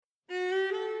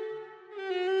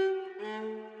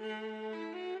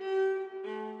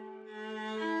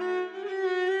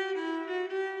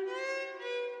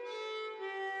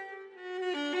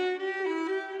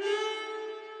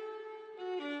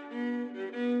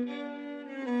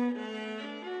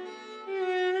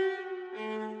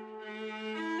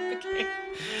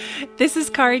This is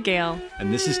Kari Gale.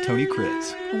 And this is Tony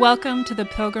Kriz. Welcome to the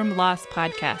Pilgrim Lost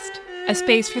Podcast, a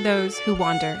space for those who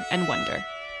wander and wonder.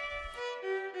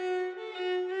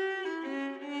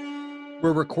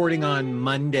 We're recording on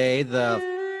Monday, the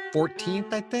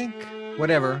 14th, I think.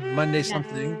 Whatever, Monday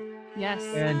something. Yes.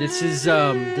 And this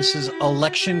is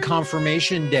election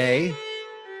confirmation day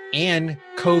and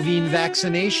COVID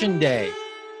vaccination day.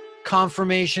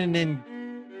 Confirmation and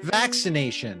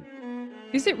vaccination.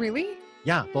 Is it really?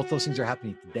 Yeah, both those things are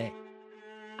happening today.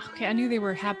 Okay, I knew they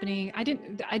were happening. I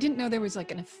didn't know there was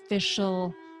like an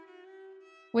official.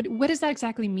 What does that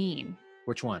exactly mean?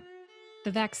 Which one? The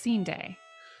vaccine day.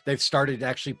 They've started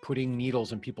actually putting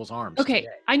needles in people's arms. Okay,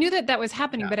 today. I knew that was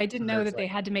happening, Yeah, but I didn't know that like, they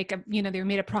had to make they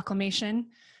made a proclamation,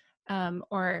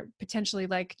 or potentially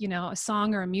a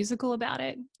song or a musical about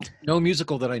it. No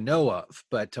musical that I know of,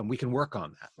 but we can work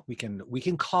on that. We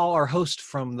can call our host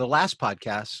from the last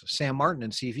podcast, Sam Martin,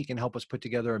 and see if he can help us put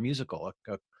together a musical,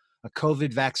 a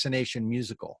COVID vaccination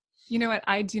musical. You know what?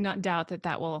 I do not doubt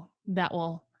that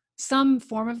will some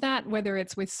form of that, whether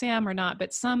it's with Sam or not,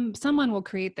 but someone will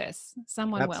create this.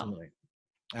 Someone will.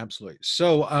 Absolutely.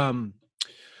 So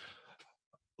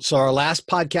our last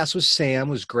podcast with Sam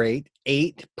was great.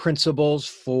 8 principles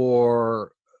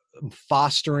for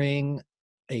fostering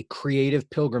a creative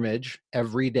pilgrimage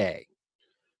every day.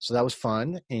 So that was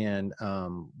fun. And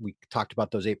we talked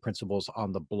about those 8 principles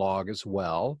on the blog as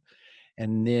well.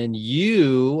 And then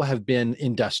you have been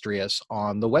industrious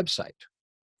on the website.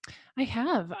 I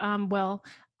have.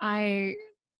 I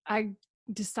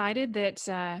decided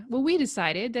that, we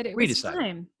decided that it was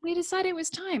time. We decided it was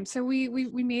time. So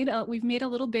we've made a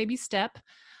little baby step.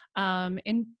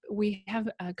 And we have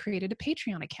created a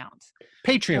Patreon account.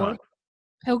 Patreon.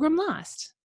 Pilgrim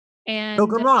Lost. And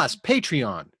Pilgrim Lost,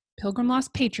 Patreon. Pilgrim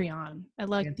Lost Patreon. I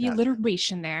like Fantastic. The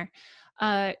alliteration there.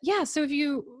 So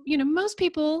if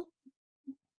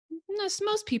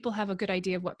most people have a good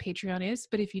idea of what Patreon is,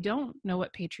 but if you don't know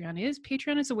what Patreon is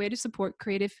a way to support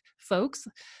creative folks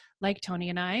like Tony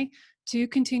and I to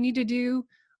continue to do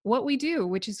what we do,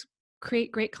 which is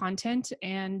create great content.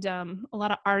 And a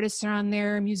lot of artists are on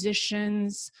there,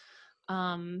 musicians,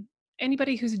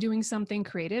 anybody who's doing something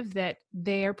creative that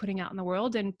they are putting out in the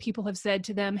world. And people have said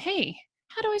to them, hey,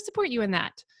 how do I support you in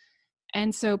that?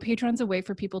 And so Patreon's a way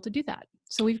for people to do that.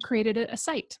 So we've created a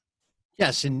site.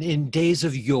 Yes, in days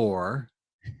of yore,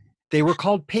 they were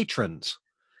called patrons.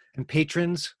 And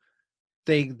patrons,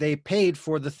 they paid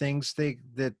for the things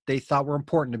that they thought were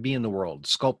important to be in the world.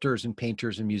 Sculptors and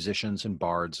painters and musicians and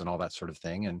bards and all that sort of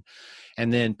thing.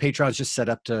 And then Patreon's just set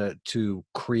up to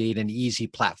create an easy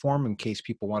platform in case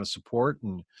people want to support.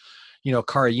 And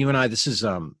Kari, you and I, this is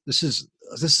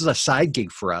a side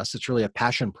gig for us. It's really a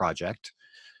passion project,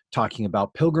 talking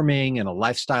about pilgriming and a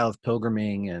lifestyle of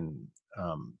pilgriming and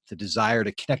the desire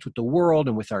to connect with the world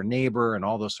and with our neighbor and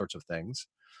all those sorts of things.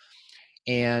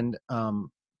 And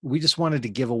we just wanted to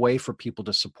give a way for people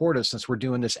to support us, since we're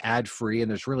doing this ad free, and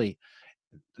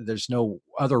there's no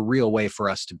other real way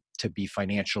for us to be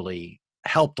financially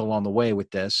helped along the way with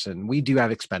this. And we do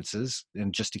have expenses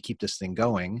and just to keep this thing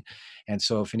going. And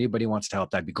so if anybody wants to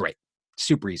help, that'd be great.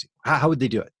 Super easy. How would they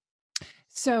do it?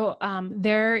 So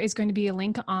there is going to be a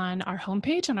link on our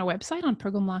homepage on our website on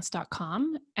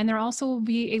pilgrimlost.com. And there also will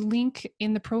be a link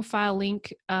in the profile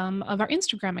link of our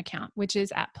Instagram account, which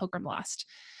is @pilgrimlost.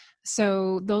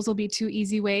 So those will be 2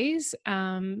 easy ways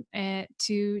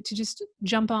to just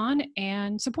jump on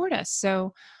and support us.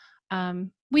 So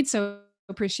we'd so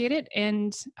appreciate it.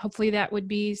 And hopefully that would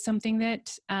be something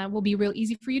that will be real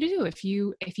easy for you to do. If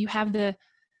you have the,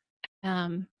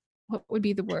 what would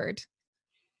be the word?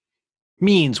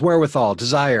 Means, wherewithal,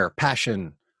 desire,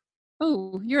 passion.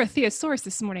 Oh, you're a thesaurus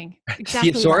this morning.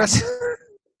 Exactly. Thesaurus?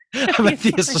 I'm a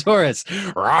thesaurus.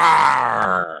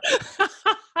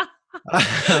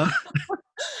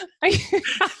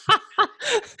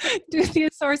 Do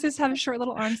thesauruses have short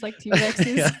little arms like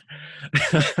T-Rexes?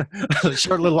 Yeah.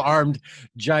 Short little armed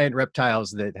giant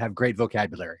reptiles that have great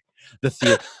vocabulary. The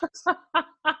thesaurus.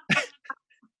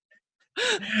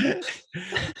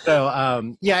 So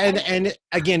and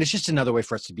again, it's just another way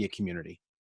for us to be a community,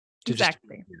 just be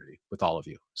a community with all of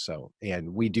you. So,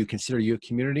 and we do consider you a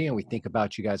community, and we think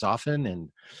about you guys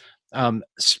often. And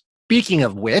speaking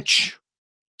of which,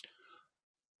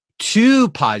 2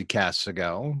 podcasts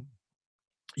ago,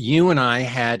 you and I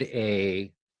had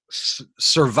a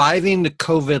surviving the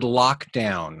COVID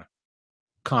lockdown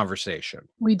conversation.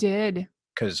 We did,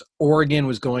 because Oregon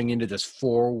was going into this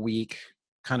 4-week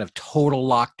kind of total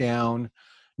lockdown,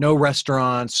 no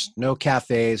restaurants, no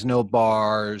cafes, no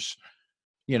bars,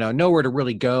 nowhere to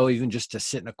really go, even just to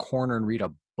sit in a corner and read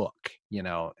a book,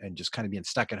 and just kind of being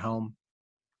stuck at home.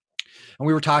 And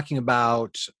we were talking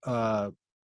about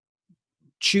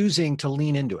choosing to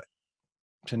lean into it,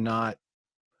 to not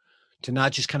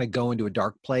just kind of go into a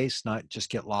dark place, not just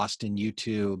get lost in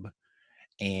YouTube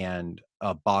and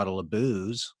a bottle of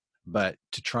booze, but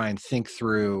to try and think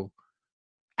through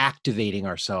activating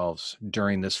ourselves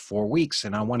during this 4 weeks.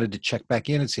 And I wanted to check back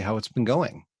in and see how it's been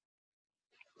going.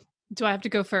 Do I have to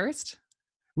go first?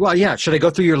 Well, yeah. Should I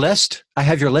go through your list? I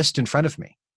have your list in front of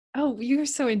me. Oh, you're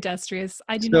so industrious.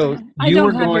 I So don't have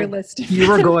your list. You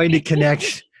were going to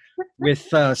connect with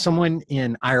someone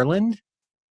in Ireland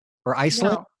or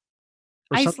Iceland? No.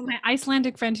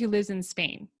 Icelandic friend who lives in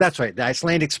Spain. That's right. The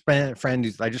Icelandic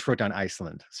friend, I just wrote down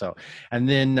Iceland. So, and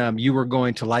then you were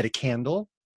going to light a candle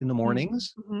in the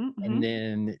mornings. And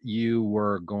then you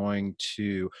were going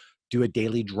to do a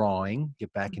daily drawing,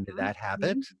 get back into that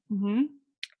habit.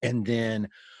 And then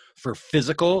for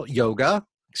physical yoga,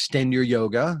 extend your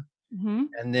yoga.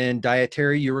 And then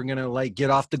dietary, you were going to like get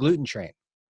off the gluten train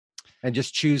and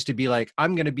just choose to be like,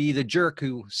 I'm going to be the jerk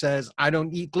who says, I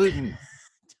don't eat gluten.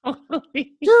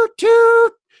 Totally. Toot,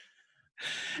 toot.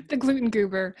 The gluten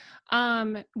goober.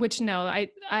 Which no,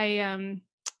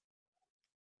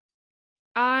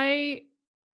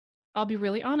 I'll be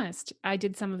really honest. I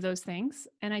did some of those things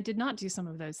and I did not do some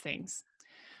of those things.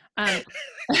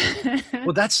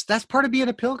 Well, that's part of being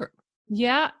a pilgrim.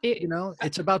 Yeah.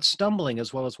 It's about stumbling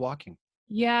as well as walking.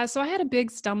 Yeah. So I had a big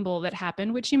stumble that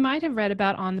happened, which you might have read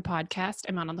about on the podcast.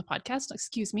 I'm not on the podcast,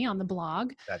 on the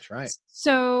blog. That's right.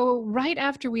 So right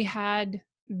after we had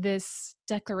this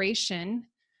declaration,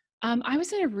 I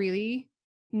was in a really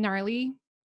gnarly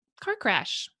car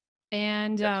crash.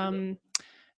 And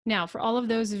now for all of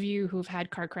those of you who've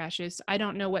had car crashes, I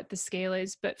don't know what the scale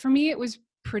is, but for me, it was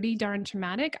pretty darn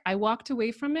traumatic. I walked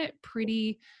away from it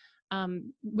pretty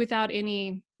without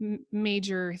any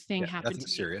major thing happening. Nothing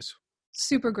serious.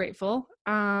 Super grateful.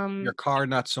 Your car,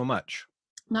 not so much.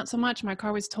 Not so much. My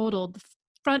car was totaled. The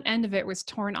front end of it was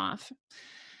torn off.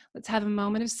 Let's have a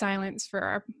moment of silence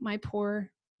for my poor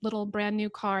little brand new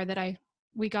car that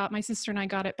my sister and I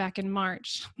got it back in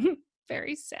March.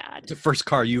 Very sad. It's the first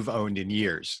car you've owned in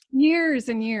years. Years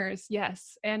and years,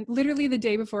 yes. And literally the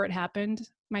day before it happened,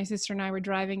 my sister and I were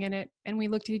driving in it and we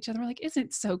looked at each other and we're like, isn't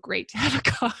it so great to have a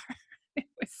car?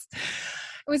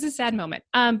 It was a sad moment.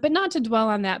 But not to dwell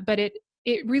on that, but it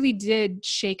really did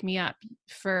shake me up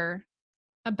for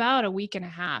about a week and a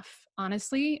half,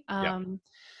 honestly.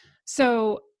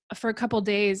 So for a couple of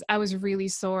days, I was really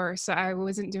sore. So I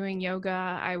wasn't doing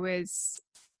yoga. I was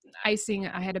icing.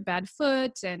 I had a bad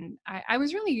foot and I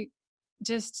was really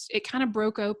it kind of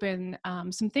broke open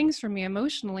some things for me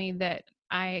emotionally that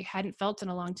I hadn't felt in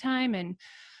a long time. And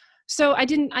so I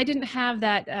didn't have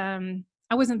that.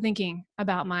 I wasn't thinking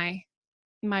about my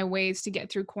ways to get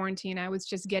through quarantine. I was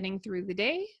just getting through the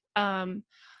day.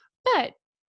 But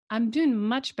I'm doing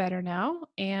much better now.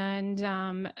 And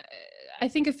I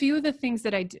think a few of the things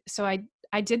that I did, so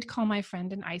I did call my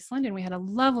friend in Iceland and we had a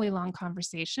lovely long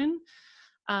conversation.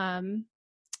 I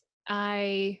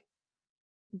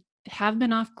have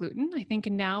been off gluten, I think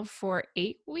now for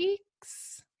 8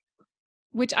 weeks,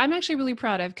 which I'm actually really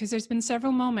proud of because there's been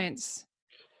several moments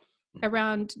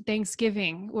around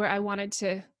Thanksgiving where I wanted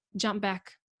to jump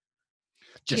back.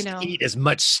 Just eat as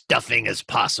much stuffing as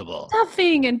possible.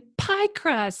 Stuffing and pie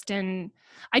crust. And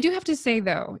I do have to say,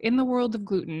 though, in the world of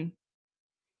gluten,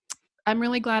 I'm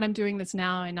really glad I'm doing this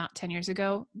now and not 10 years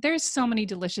ago. There's so many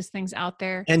delicious things out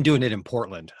there. And doing it in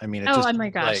Portland. I mean, oh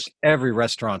my gosh. Like every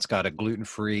restaurant's got a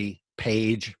gluten-free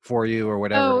page for you or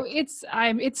whatever. Oh,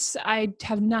 I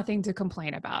have nothing to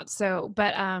complain about. So,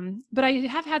 but I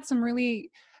have had some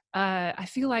really, I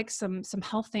feel like some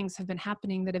health things have been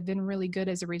happening that have been really good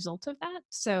as a result of that.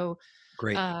 So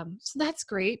great. So that's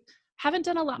great. Haven't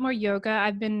done a lot more yoga.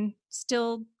 I've been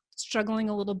still struggling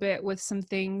a little bit with some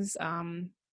things.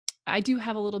 I do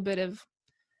have a little bit of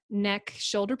neck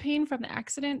shoulder pain from the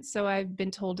accident. So I've been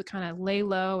told to kind of lay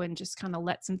low and just kind of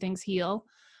let some things heal.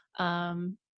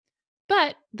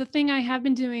 But the thing I have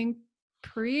been doing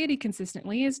pretty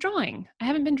consistently is drawing. I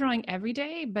haven't been drawing every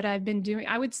day, but I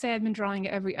would say I've been drawing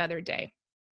every other day.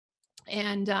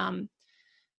 And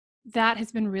that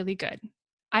has been really good.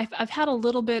 I've had a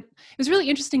little bit, it was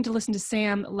really interesting to listen to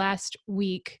Sam last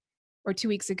week or 2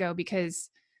 weeks ago,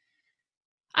 because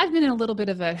I've been in a little bit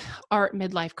of a art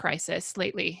midlife crisis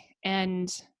lately. And,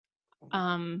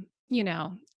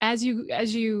 as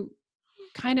you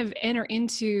kind of enter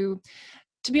into,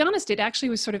 to be honest, it actually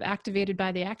was sort of activated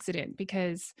by the accident,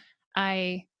 because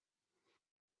when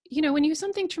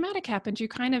something traumatic happens, you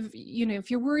kind of, if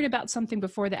you're worried about something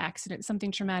before the accident,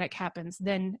 something traumatic happens,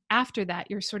 then after that,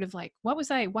 you're sort of like, why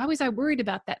was I worried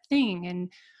about that thing?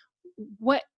 And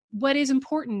what what is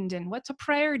important and what's a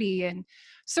priority. And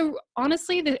so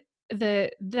honestly,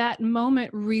 that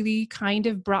moment really kind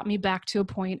of brought me back to a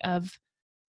point of,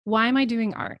 why am I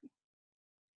doing art?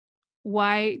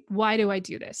 Why do I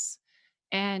do this?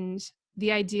 And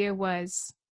the idea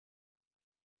was,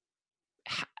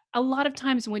 a lot of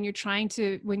times when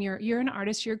you're an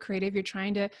artist, you're creative, you're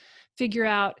trying to figure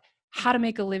out how to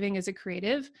make a living as a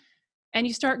creative, and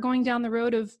you start going down the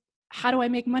road of, how do I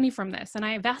make money from this? And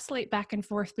I vacillate back and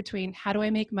forth between, how do I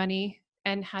make money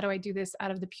and how do I do this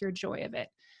out of the pure joy of it?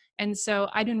 And so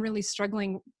I've been really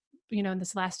struggling, in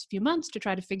this last few months, to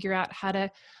try to figure out how to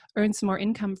earn some more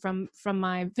income from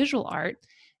my visual art.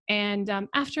 And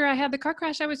after I had the car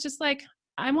crash, I was just like,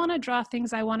 I want to draw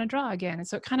things I want to draw again. And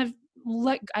so it kind of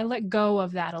I let go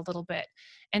of that a little bit.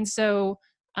 And so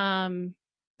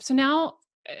so now,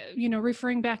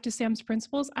 referring back to Sam's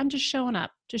principles, I'm just showing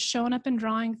up and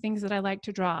drawing things that I like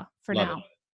to draw for Love now. it.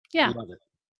 Yeah. Love it.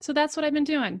 So that's what I've been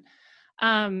doing.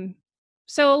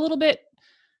 So a little bit.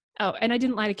 Oh, and I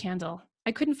didn't light a candle.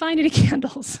 I couldn't find any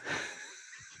candles.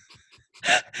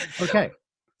 Okay.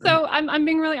 So I'm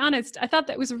being really honest. I thought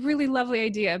that was a really lovely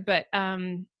idea, but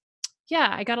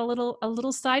yeah, I got a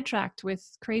little sidetracked with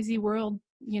crazy world,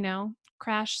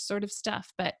 crash sort of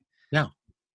stuff. But yeah.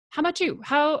 How about you?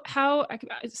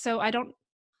 So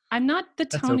I'm not the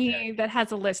Tony that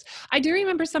has a list. I do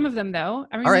remember some of them though.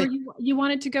 I remember you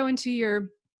wanted to go into your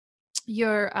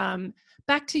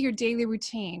back to your daily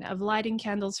routine of lighting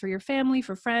candles for your family,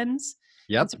 for friends.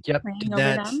 Yep. Did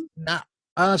that.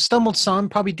 Stumbled Son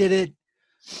probably did it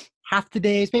half the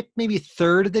days, maybe a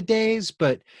third of the days,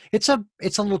 but it's a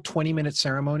little 20-minute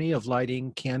ceremony of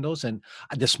lighting candles. And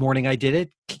this morning I did it.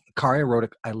 Kari,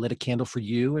 I lit a candle for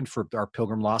you and for our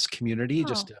Pilgrim Lost community,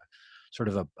 just sort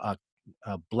of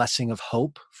a blessing of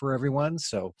hope for everyone.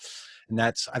 So, and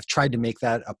I've tried to make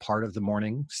that a part of the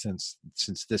morning since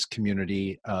this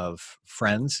community of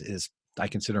friends I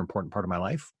consider an important part of my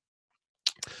life.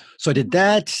 So I did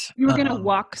that. You were going to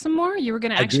walk some more? You were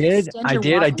going to actually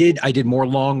I did more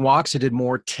long walks. I did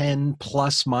more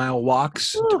 10+ mile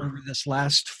walks over this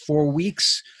last 4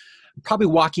 weeks. I'm probably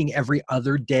walking every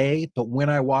other day, but when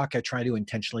I walk, I try to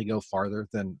intentionally go farther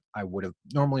than I would have.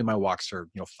 Normally my walks are,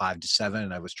 5 to 7,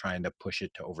 and I was trying to push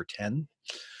it to over 10.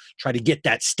 Try to get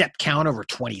that step count over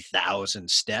 20,000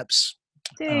 steps.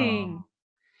 Dang.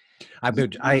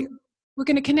 We're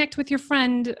going to connect with your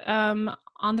friend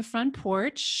on the front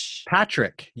porch.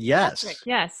 Patrick, yes. Patrick,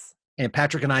 yes. And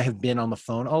Patrick and I have been on the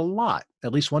phone a lot,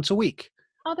 at least once a week.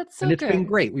 Oh, that's so good. And it's been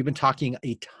great. We've been talking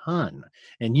a ton.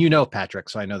 And Patrick,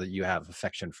 so I know that you have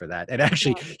affection for that. And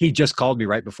actually, he just called me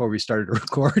right before we started to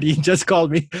record. He just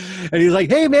called me and he's like,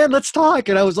 hey, man, let's talk.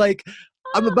 And I was like,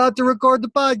 I'm about to record the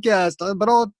podcast, but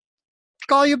I'll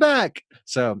call you back.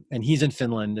 So, and he's in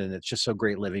Finland, and it's just so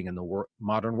great living in the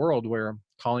modern world where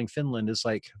calling Finland is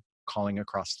like calling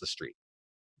across the street.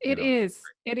 It is.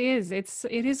 It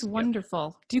is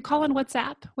wonderful. Do you call on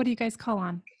WhatsApp? What do you guys call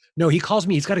on? No, he calls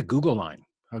me. He's got a Google line,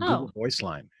 Google voice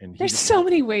line. And there's so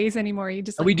many ways anymore.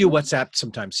 We do WhatsApp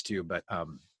sometimes too, but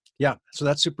yeah, so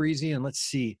that's super easy. And let's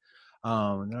see.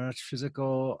 Not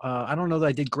physical. I don't know that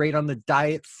I did great on the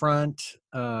diet front.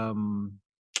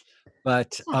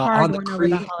 But on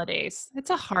the holidays,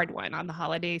 it's a hard one on the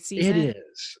holiday season.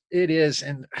 It is.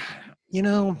 And,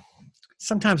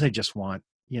 sometimes I just want,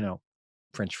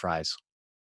 French fries.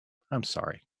 I'm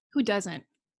sorry. Who doesn't?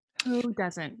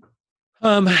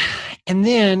 And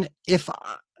then if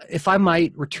I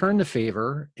might return the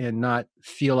favor and not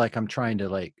feel like I'm trying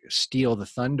to steal the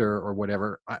thunder or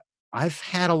whatever, I've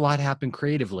had a lot happen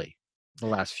creatively the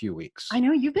last few weeks. I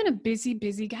know you've been a busy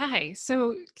guy.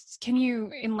 So can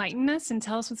you enlighten us and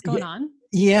tell us what's going on?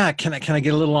 Yeah. Can I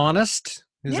get a little honest?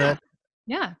 Yeah.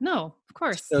 No, of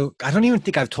course. So I don't even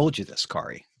think I've told you this,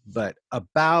 Kari, but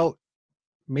about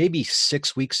maybe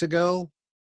 6 weeks ago,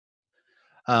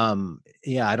 I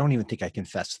don't even think I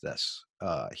confessed this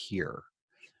here,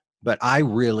 but I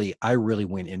really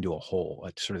went into a hole,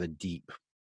 sort of a deep,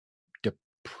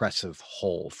 depressive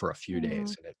hole for a few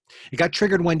days. And it got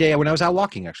triggered one day when I was out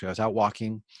walking. Actually, I was out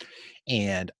walking,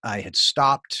 and I had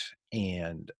stopped,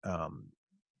 and a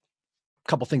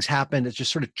couple things happened. It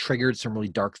just sort of triggered some really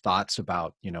dark thoughts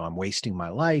about, I'm wasting my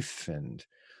life, and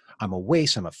I'm a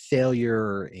waste. I'm a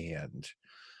failure, and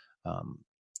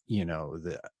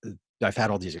I've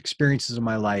had all these experiences in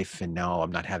my life, and now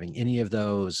I'm not having any of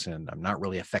those, and I'm not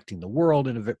really affecting the world,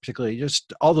 and particularly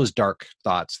just all those dark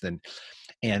thoughts.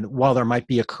 And while there might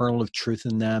be a kernel of truth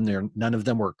in them, none of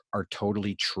them are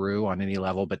totally true on any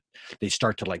level, but they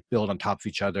start to build on top of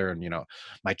each other. And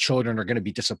my children are going to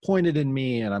be disappointed in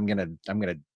me, and I'm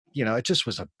gonna it just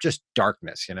was just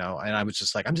darkness, and I was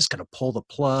just like, I'm just going to pull the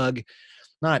plug,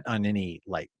 not on any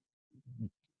like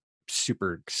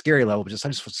super scary level, but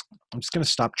I'm just going to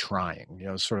stop trying,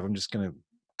 sort of, I'm just going to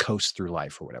coast through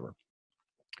life or whatever.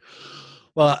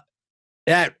 Well,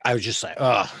 that I was just like,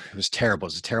 oh, it was terrible.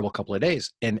 It was a terrible couple of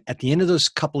days. And at the end of those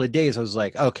couple of days, I was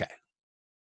like, okay,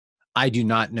 I do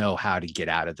not know how to get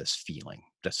out of this feeling,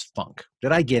 this funk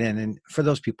that I get in. And for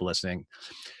those people listening,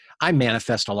 I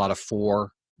manifest a lot of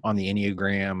 4 on the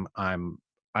Enneagram. I'm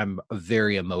a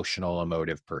very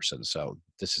emotive person. So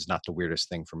this is not the weirdest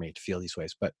thing for me to feel these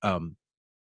ways. But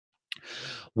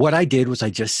what I did was I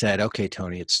just said, okay,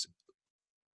 Tony, it's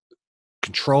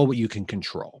control what you can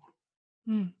control.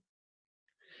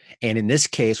 And in this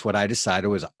case, what I decided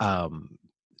was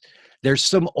there's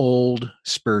some old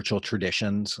spiritual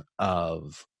traditions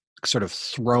of sort of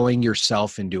throwing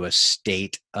yourself into a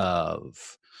state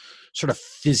of sort of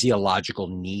physiological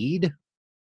need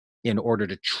in order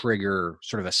to trigger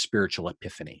sort of a spiritual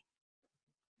epiphany.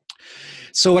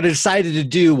 So what I decided to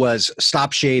do was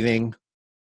stop shaving,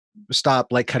 stop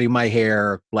like cutting my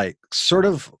hair, like sort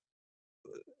of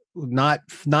not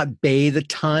bathe a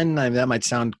ton. I mean, that might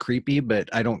sound creepy, but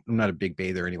I'm not a big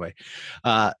bather anyway.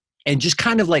 And just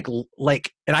kind of like,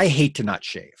 and I hate to not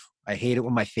shave. I hate it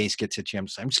when my face gets itchy. I'm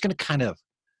just going to kind of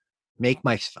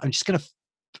I'm just going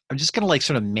to like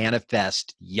sort of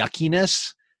manifest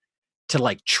yuckiness to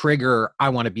like trigger, I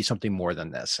want to be something more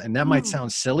than this. And that might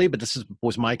sound silly, but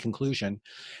was my conclusion.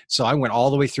 So I went all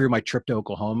the way through my trip to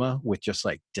Oklahoma with just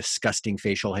like disgusting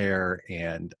facial hair.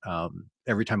 And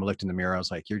every time I looked in the mirror, I was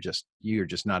like, you're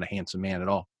just not a handsome man at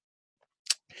all.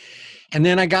 And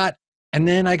then I got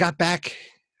back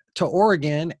to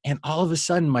Oregon, and all of a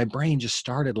sudden my brain just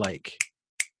started like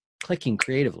clicking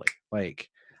creatively. Like,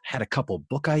 had a couple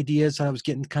book ideas that I was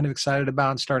getting kind of excited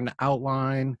about and starting to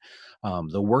outline.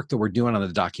 The work that we're doing on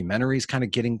the documentary is kind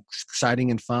of getting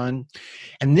exciting and fun.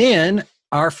 And then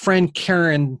our friend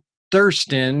Karen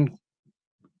Thurston,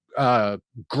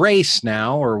 Grace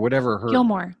now, or whatever her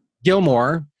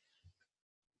Gilmore.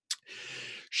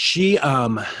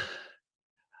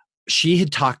 We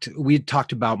had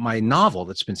talked about my novel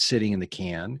that's been sitting in the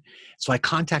can. So I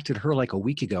contacted her like a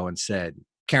week ago and said,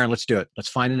 Karen, let's do it. Let's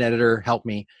find an editor. Help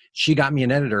me. She got me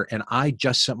an editor, and I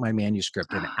just sent my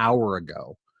manuscript an hour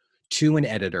ago to an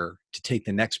editor to take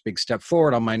the next big step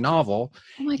forward on my novel.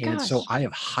 Oh my gosh. And so I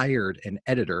have hired an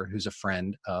editor who's a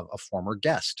friend of a former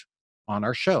guest on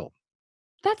our show.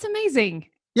 That's amazing.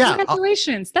 Yeah.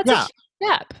 Congratulations. That's a huge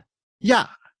step. Yeah.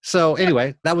 So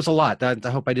anyway, that was a lot. I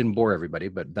hope I didn't bore everybody,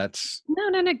 but that's...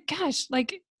 No. Gosh.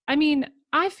 Like, I mean,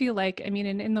 I feel like,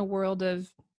 in the world of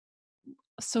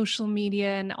social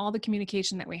media and all the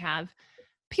communication that we have,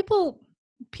 people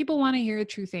want to hear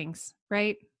true things,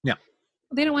 right? Yeah.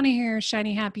 They don't want to hear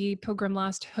shiny, happy Pilgrim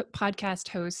Lost podcast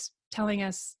hosts telling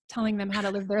them how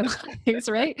to live their lives,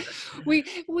 right?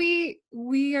 We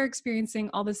are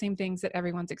experiencing all the same things that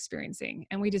everyone's experiencing,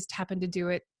 and we just happen to do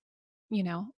it,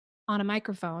 on a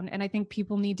microphone. And I think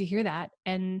people need to hear that.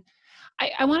 And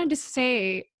I wanted to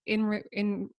say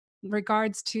in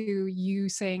regards to you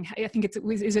saying, I think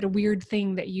is it a weird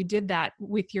thing that you did that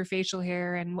with your facial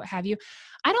hair and what have you?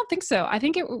 I don't think so. I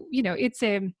think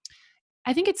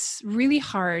I think it's really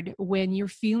hard when you're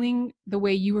feeling the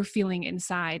way you were feeling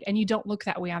inside and you don't look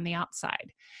that way on the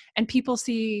outside. And people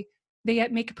they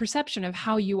make a perception of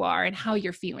how you are and how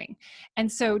you're feeling.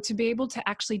 And so to be able to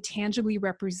actually tangibly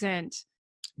represent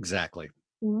exactly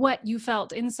what you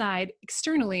felt inside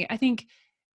externally, I think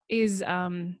is,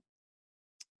 I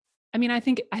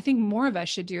think more of us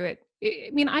should do it.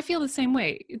 I feel the same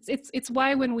way. It's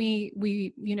why when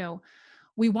we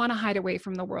want to hide away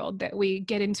from the world, that we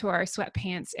get into our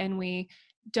sweatpants and we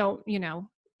don't,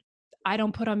 I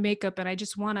don't put on makeup, and I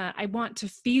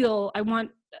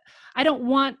don't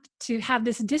want to have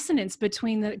this dissonance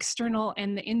between the external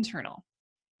and the internal.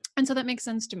 And so that makes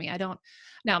sense to me.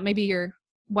 Now maybe your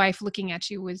wife looking at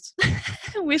you was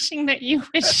wishing that you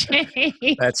would shave.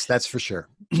 That's for sure.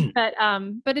 But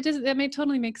that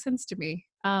totally make sense to me.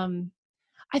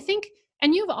 I think,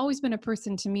 and you've always been a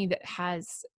person to me that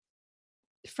has,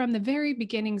 from the very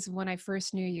beginnings of when I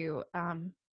first knew you,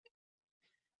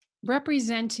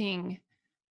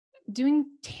 doing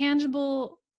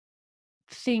tangible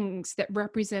things that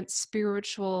represent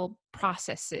spiritual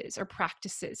processes or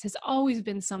practices has always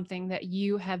been something that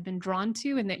you have been drawn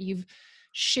to and that you've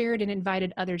shared and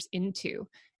invited others into.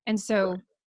 And so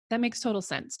that makes total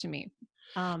sense to me.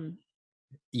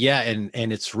 Yeah. And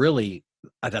it's really,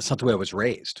 that's not the way I was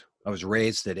raised. I was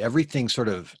raised that everything sort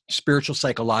of spiritual,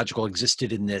 psychological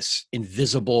existed in this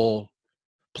invisible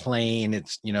plane.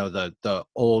 It's, the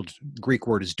old Greek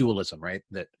word is dualism, right?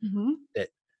 Mhm. That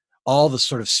all the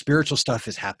sort of spiritual stuff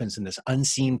happens in this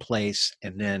unseen place,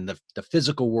 and then the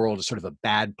physical world is sort of a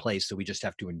bad place that we just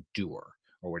have to endure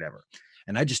or whatever.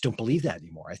 And I just don't believe that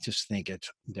anymore. I just think it's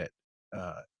that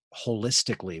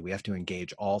holistically we have to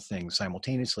engage all things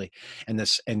simultaneously,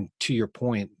 and to your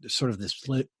point, sort of this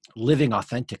living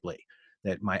authentically,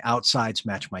 that my outsides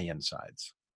match my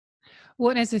insides.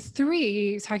 Well, and as a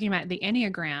 3, talking about the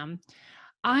Enneagram,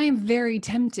 I'm very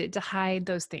tempted to hide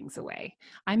those things away.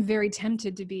 I'm very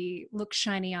tempted to look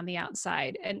shiny on the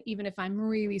outside, and even if I'm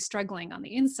really struggling on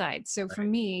the inside. So for Right.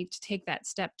 me to take that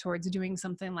step towards doing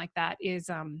something like that is,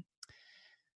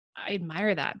 I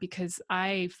admire that because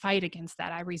I fight against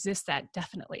that. I resist that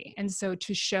definitely. And so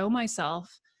to show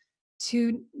myself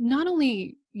to not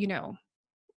only,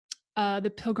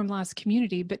 the Pilgrim Lost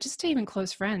community, but just to even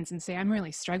close friends and say, I'm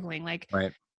really struggling. Like,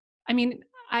 Right. I mean,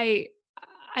 I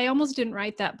almost didn't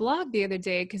write that blog the other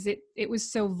day because it was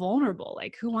so vulnerable.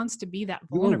 Like, who wants to be that You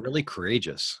were vulnerable? really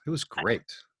courageous. It was Uh, great.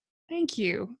 Thank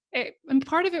you. And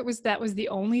part of it was that was the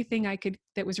only thing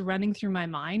that was running through my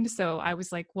mind. So I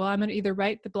was like, well, I'm going to either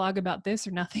write the blog about this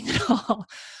or nothing at all.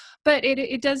 But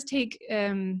it does take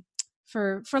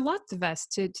for lots of us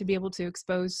to be able to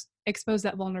expose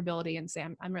that vulnerability and say,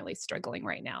 I'm really struggling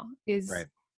right now. Right.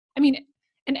 I mean,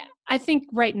 and I think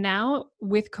right now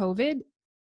with COVID,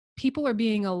 people are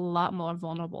being a lot more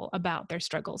vulnerable about their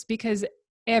struggles because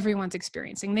everyone's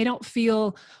experiencing.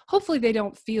 Hopefully they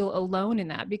don't feel alone in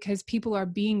that, because people are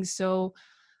being so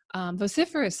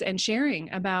vociferous and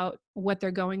sharing about what they're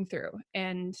going through.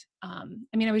 And I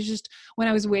mean, when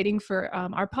I was waiting for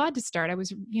our pod to start, I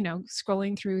was,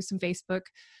 scrolling through some Facebook,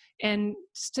 and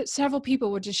several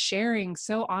people were just sharing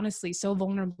so honestly, so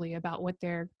vulnerably about what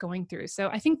they're going through. So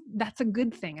I think that's a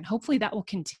good thing. And hopefully that will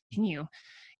continue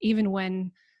even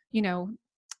when, you know,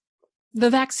 the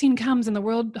vaccine comes and the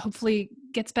world hopefully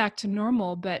gets back to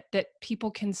normal, but that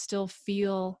people can still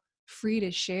feel free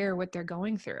to share what they're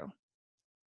going through.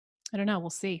 I don't know. We'll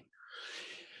see.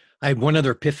 I had one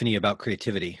other epiphany about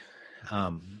creativity.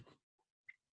 Um,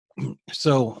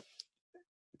 so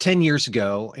 10 years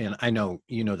ago, and I know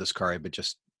you know this, Kari, but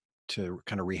just to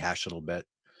kind of rehash a little bit,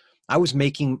 I was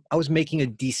making a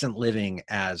decent living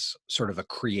as sort of a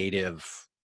creative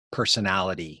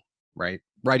personality, right?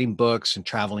 Writing books and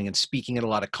traveling and speaking at a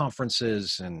lot of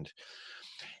conferences, and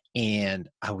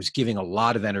I was giving a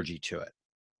lot of energy to it.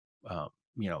 Um,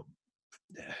 you know,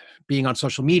 being on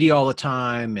social media all the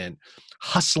time and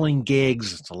hustling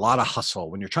gigs. It's a lot of hustle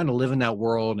when you're trying to live in that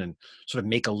world and sort of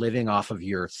make a living off of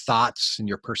your thoughts and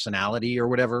your personality or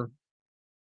whatever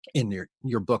in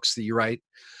your books that you write.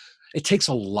 It takes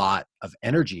a lot of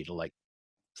energy to like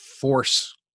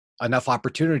force enough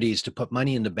opportunities to put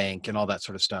money in the bank and all that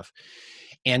sort of stuff.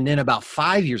 And then about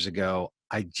 5 years ago,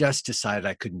 I just decided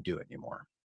I couldn't do it anymore.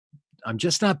 I'm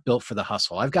just not built for the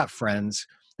hustle. I've got friends,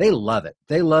 they love it.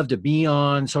 They love to be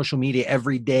on social media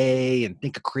every day and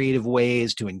think of creative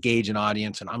ways to engage an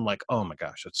audience. And I'm like, oh my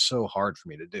gosh, it's so hard for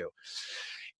me to do.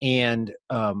 And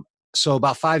so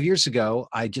about 5 years ago,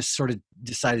 I just sort of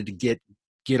decided to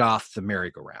get off the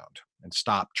merry-go-round and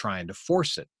stop trying to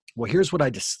force it. Well, here's what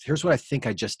I think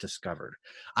I just discovered.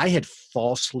 I had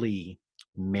falsely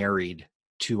married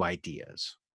two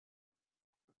ideas.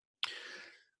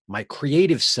 My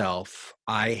creative self,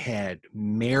 I had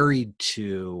married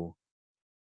to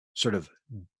sort of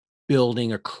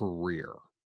building a career.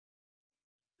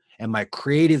 And my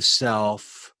creative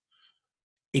self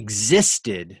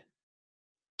existed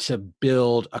to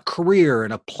build a career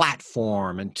and a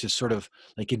platform and to sort of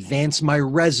like advance my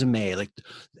resume.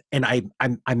 And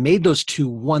I made those two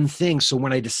one thing. So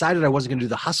when I decided I wasn't going to do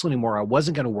the hustle anymore, I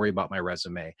wasn't going to worry about my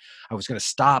resume. I was going to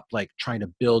stop like trying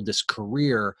to build this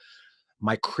career.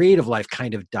 My creative life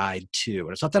kind of died too.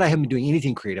 And it's not that I haven't been doing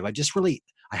anything creative.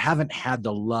 I haven't had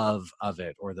the love of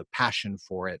it or the passion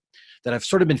for it that I've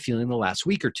sort of been feeling the last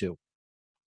week or two.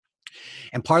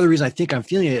 And part of the reason I think I'm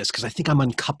feeling it is because I think I'm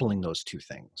uncoupling those two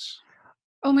things.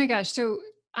 Oh my gosh. So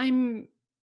I'm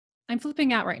I'm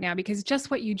flipping out right now because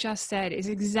just what you just said is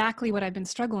exactly what I've been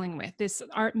struggling with. This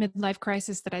art midlife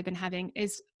crisis that I've been having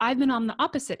is I've been on the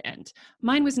opposite end.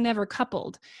 Mine was never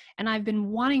coupled, and I've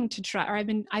been wanting to try, or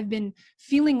I've been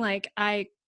feeling like I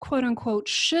quote unquote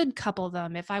should couple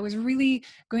them if I was really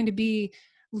going to be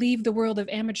leave the world of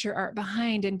amateur art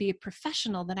behind and be a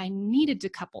professional, that I needed to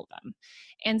couple them.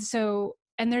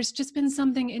 And there's just been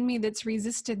something in me that's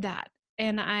resisted that.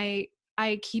 And I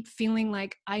keep feeling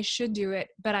like I should do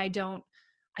it, but I don't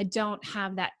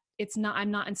have that.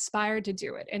 I'm not inspired to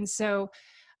do it. And so,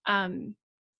 um,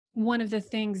 one of the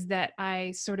things that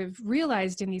I sort of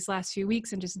realized in these last few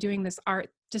weeks and just doing this art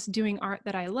just doing art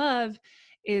that I love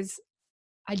is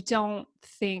I don't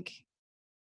think,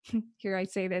 here I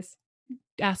say this,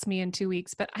 ask me in 2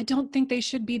 weeks, but I don't think they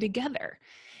should be together.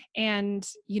 And,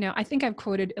 I think I've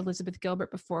quoted Elizabeth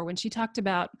Gilbert before when she talked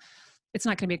about, it's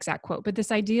not going to be exact quote, but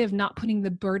this idea of not putting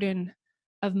the burden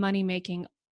of money making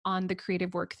on the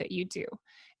creative work that you do.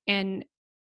 And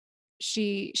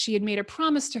she had made a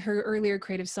promise to her earlier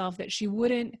creative self that she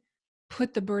wouldn't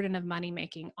put the burden of money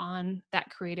making on that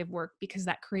creative work, because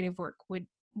that creative work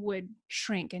would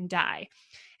shrink and die.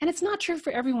 And it's not true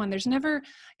for everyone. There's never,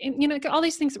 all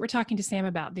these things that we're talking to Sam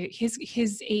about,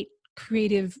 his 8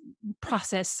 creative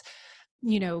process,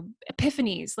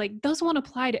 epiphanies, like those won't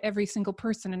apply to every single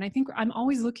person. And I think I'm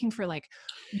always looking for like,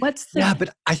 Yeah, but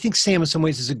I think Sam in some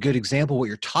ways is a good example of what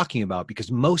you're talking about,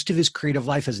 because most of his creative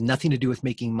life has nothing to do with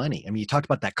making money. I mean, you talked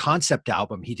about that concept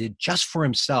album he did just for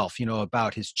himself,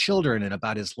 about his children and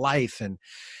about his life. And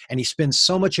he spends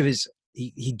so much of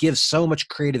he gives so much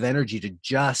creative energy to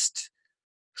just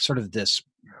sort of this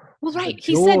Well, right.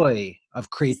 the joy of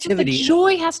creativity. The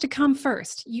joy has to come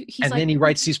first. And then he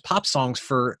writes these pop songs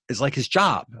is like his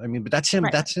job. I mean, but that's him.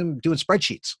 Right. That's him doing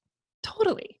spreadsheets.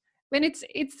 Totally. And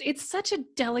it's such a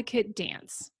delicate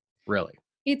dance. Really.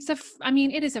 It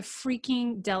is a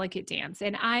freaking delicate dance.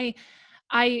 And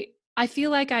I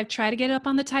feel like I've tried to get up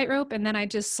on the tightrope and then I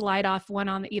just slide off one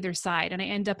on either side and I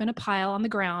end up in a pile on the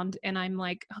ground and I'm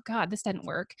like, oh God, this didn't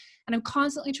work. And I'm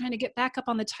constantly trying to get back up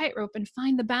on the tightrope and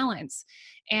find the balance.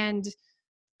 And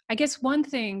I guess the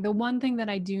one thing that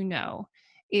I do know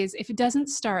is if it doesn't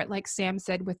start, like Sam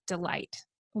said, with delight,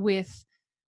 with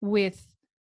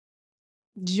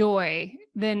joy,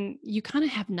 then you kind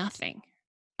of have nothing.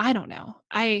 I don't know.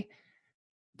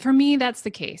 For me, that's the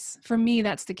case.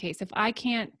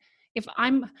 If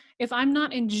I'm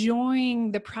not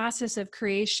enjoying the process of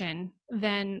creation,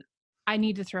 then I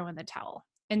need to throw in the towel.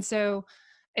 And so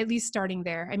at least starting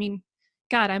there, I mean,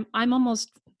 God, I'm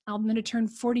going to turn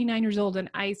 49 years old. And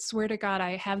I swear to God,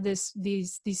 I have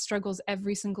these struggles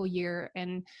every single year.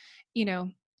 And, yeah,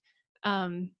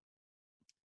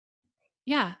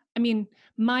 I mean,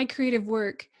 my creative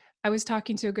work, I was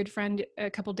talking to a good friend a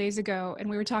couple days ago, and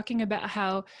we were talking about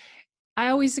how I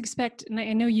always expect, and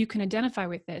I know you can identify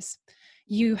with this,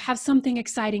 you have something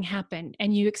exciting happen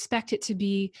and you expect it to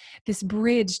be this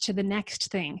bridge to the next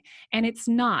thing. And it's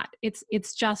not. It's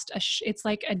just it's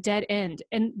like a dead end.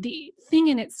 And the thing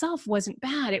in itself wasn't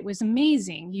bad. It was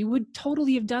amazing. You would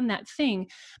totally have done that thing,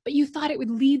 but you thought it would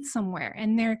lead somewhere.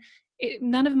 And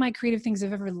none of my creative things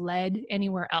have ever led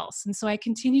anywhere else. And so I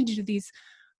continue to do these,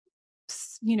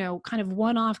 kind of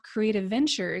one-off creative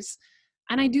ventures.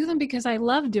 And I do them because I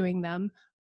love doing them.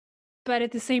 But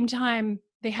at the same time,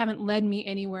 they haven't led me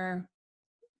anywhere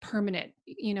permanent,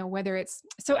 whether it's,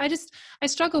 so I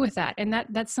struggle with that. And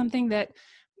that's something that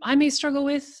I may struggle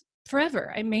with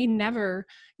forever. I may never,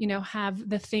 have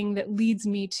the thing that leads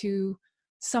me to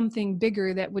something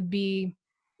bigger that would be,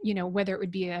 whether it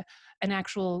would be an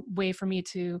actual way for me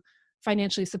to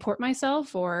financially support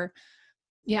myself or,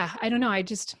 yeah, I don't know. I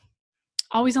just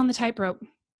always on the tightrope,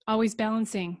 always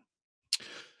balancing.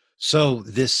 So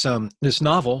this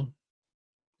novel,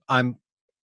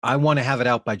 I want to have it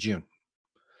out by June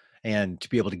and to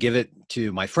be able to give it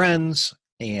to my friends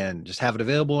and just have it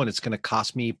available. And it's going to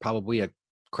cost me probably a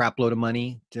crap load of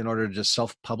money in order to just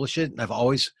self-publish it. And I've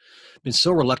always been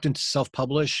so reluctant to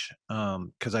self-publish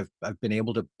because I've been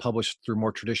able to publish through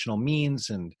more traditional means.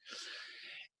 And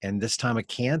this time I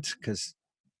can't because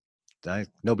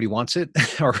nobody wants it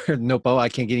or I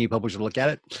can't get any publisher to look at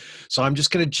it. So I'm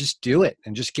just going to just do it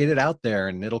and just get it out there,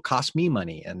 and it'll cost me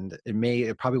money, and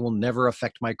it probably will never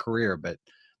affect my career, but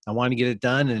I want to get it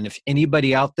done. And if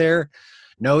anybody out there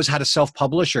knows how to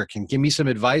self-publish or can give me some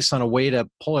advice on a way to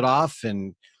pull it off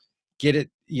and get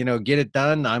it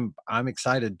done, I'm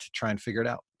excited to try and figure it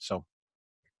out. So.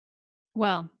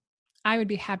 Well, I would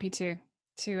be happy to,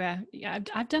 yeah,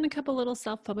 I've done a couple little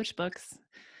self-published books.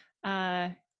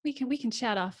 We can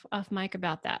chat off mic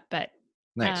about that. But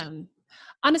nice.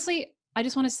 Honestly, I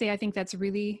just want to say I think that's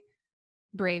really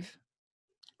brave.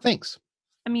 Thanks.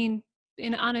 I mean,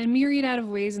 on a myriad out of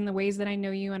ways, in the ways that I know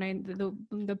you and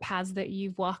the paths that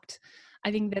you've walked,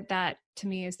 I think that to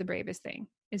me is the bravest thing.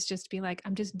 Is just be like,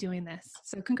 I'm just doing this.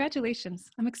 So congratulations.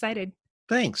 I'm excited.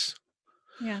 Thanks.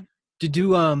 Yeah.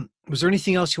 Was there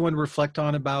anything else you wanted to reflect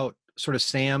on about sort of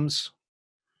Sam's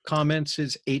comments,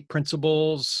 his 8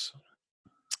 principles?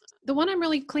 The one I'm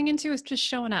really clinging to is just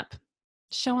showing up,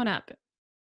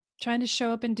 trying to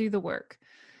show up and do the work.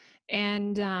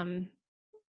 And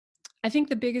I think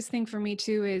the biggest thing for me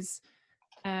too is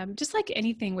just like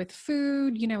anything with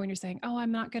food, when you're saying, oh,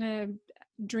 I'm not going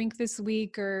to drink this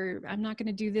week, or I'm not going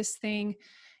to do this thing.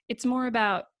 It's more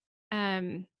about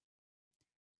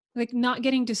like not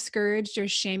getting discouraged or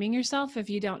shaming yourself if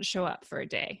you don't show up for a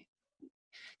day.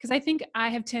 Because I think I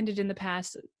have tended in the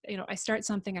past, I start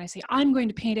something and I say, I'm going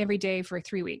to paint every day for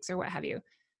 3 weeks or what have you.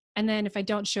 And then if I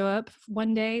don't show up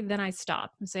one day, then I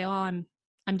stop and say, oh, I'm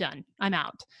done. I'm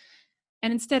out.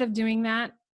 And instead of doing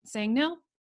that, saying, no,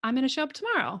 I'm going to show up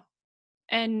tomorrow,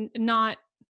 and not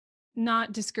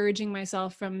discouraging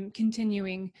myself from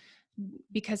continuing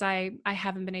because I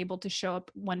haven't been able to show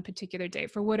up one particular day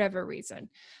for whatever reason.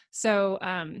 So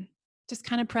just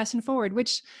kind of pressing forward,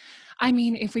 which, I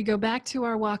mean, if we go back to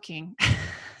our walking,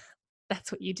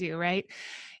 that's what you do, right?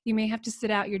 You may have to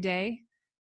sit out your day,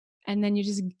 and then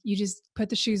you just put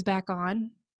the shoes back on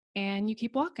and you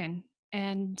keep walking.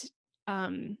 And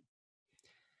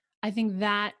I think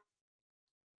that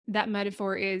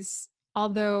metaphor is,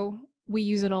 although we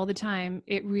use it all the time,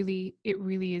 it really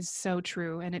is so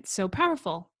true, and it's so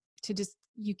powerful to just,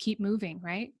 you keep moving,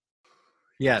 right?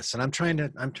 Yes, and I'm trying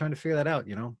to figure that out,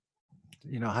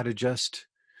 how to just,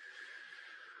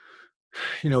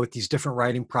 with these different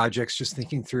writing projects, just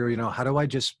thinking through, how do I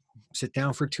just sit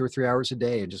down for 2 or 3 hours a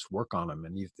day and just work on them?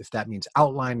 And if that means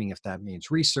outlining, if that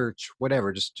means research,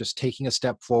 whatever, just taking a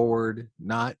step forward,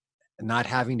 not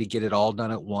having to get it all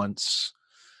done at once,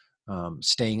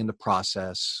 staying in the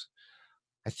process.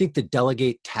 I think the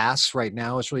delegate tasks right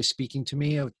now is really speaking to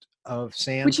me of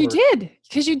Sam. Which you did,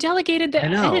 because you delegated the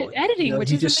editing,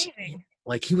 which is amazing.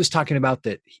 Like, he was talking about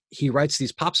that he writes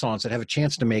these pop songs that have a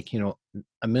chance to make, $1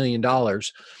 million,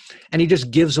 and he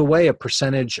just gives away a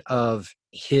percentage of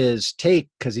his take,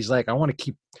 because he's like, I want to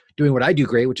keep doing what I do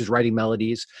great, which is writing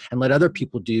melodies, and let other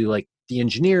people do like the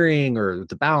engineering or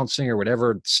the balancing or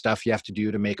whatever stuff you have to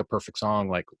do to make a perfect song.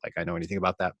 Like I know anything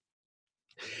about that.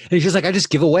 And he's just like, I just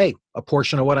give away a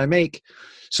portion of what I make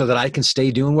so that I can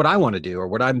stay doing what I want to do or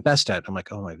what I'm best at. I'm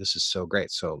like, oh my, this is so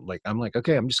great. So like, I'm like,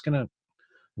 okay, I'm going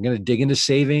to dig into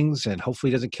savings, and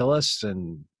hopefully it doesn't kill us.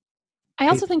 And I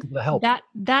also think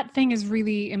that thing is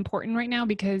really important right now,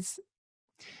 because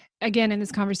again, in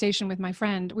this conversation with my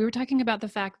friend, we were talking about the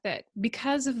fact that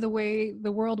because of the way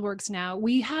the world works now,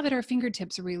 we have at our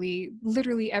fingertips really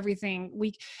literally everything.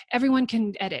 Everyone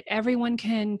can edit, everyone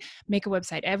can make a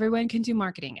website, everyone can do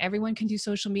marketing, everyone can do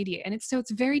social media. And it's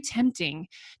very tempting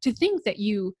to think that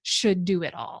you should do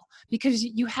it all, because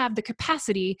you have the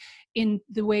capacity in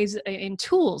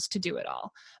tools to do it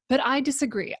all. But I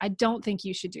disagree. I don't think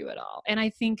you should do it all. And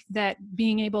I think that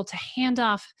being able to hand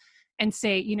off and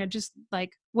say, just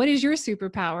like, what is your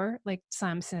superpower? Like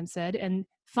Sam said, and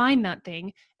find that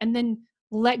thing, and then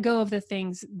let go of the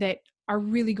things that are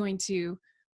really going to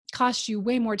cost you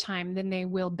way more time than they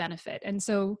will benefit. And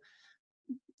so,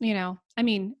 I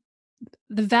mean,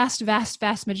 the vast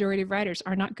majority of writers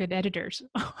are not good editors.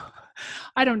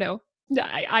 I don't know.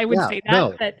 I would say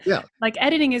that, like,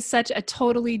 editing is such a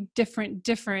totally different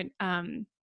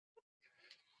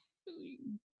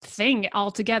thing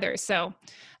altogether. So,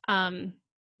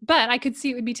 but I could see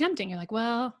it would be tempting. You're like,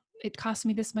 well, it costs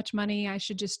me this much money, I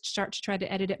should just start to try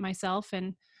to edit it myself.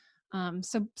 And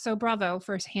so bravo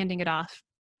for handing it off.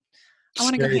 I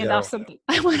want to go hand off something.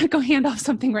 I want to go hand off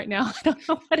something right now. I don't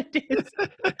know what it is.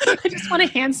 I just want to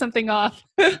hand something off.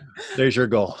 There's your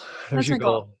goal. There's your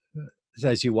goal.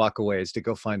 As you walk away, is to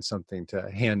go find something to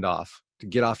hand off, to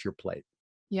get off your plate.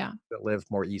 Yeah. To live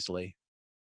more easily.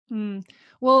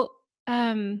 Well,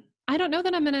 I don't know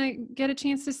that I'm going to get a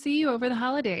chance to see you over the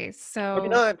holidays. So maybe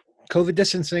not. COVID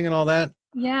distancing and all that.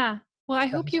 Yeah. Well, I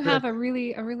hope you have a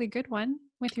really good one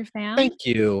with your fam. Thank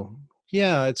you.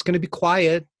 Yeah, it's going to be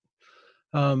quiet.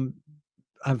 I'm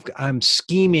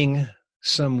scheming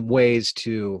some ways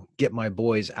to get my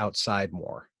boys outside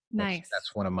more. Nice.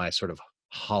 That's one of my sort of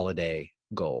holiday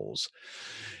goals.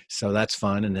 So that's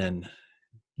fun. And then,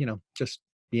 just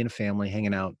being a family,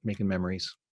 hanging out, making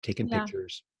memories, taking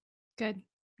pictures. Good.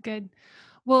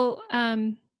 Well,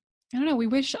 I don't know. We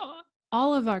wish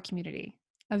all of our community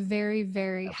a very,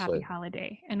 very happy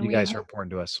holiday. And you guys are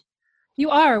important to us. You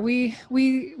are. We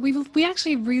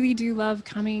actually really do love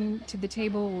coming to the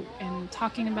table and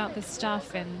talking about this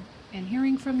stuff and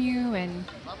hearing from you, and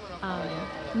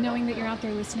knowing that you're out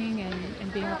there listening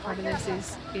and being a part of this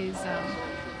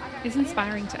is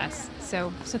inspiring to us.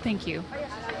 So thank you.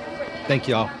 Thank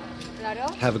you all.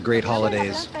 Have a great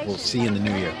holidays. We'll see you in the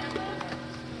new year.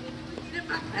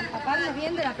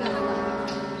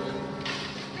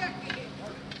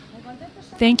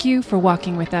 Thank you for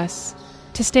walking with us.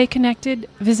 To stay connected,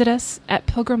 visit us at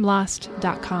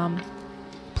pilgrimlost.com.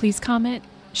 Please comment,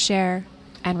 share,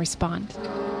 and respond.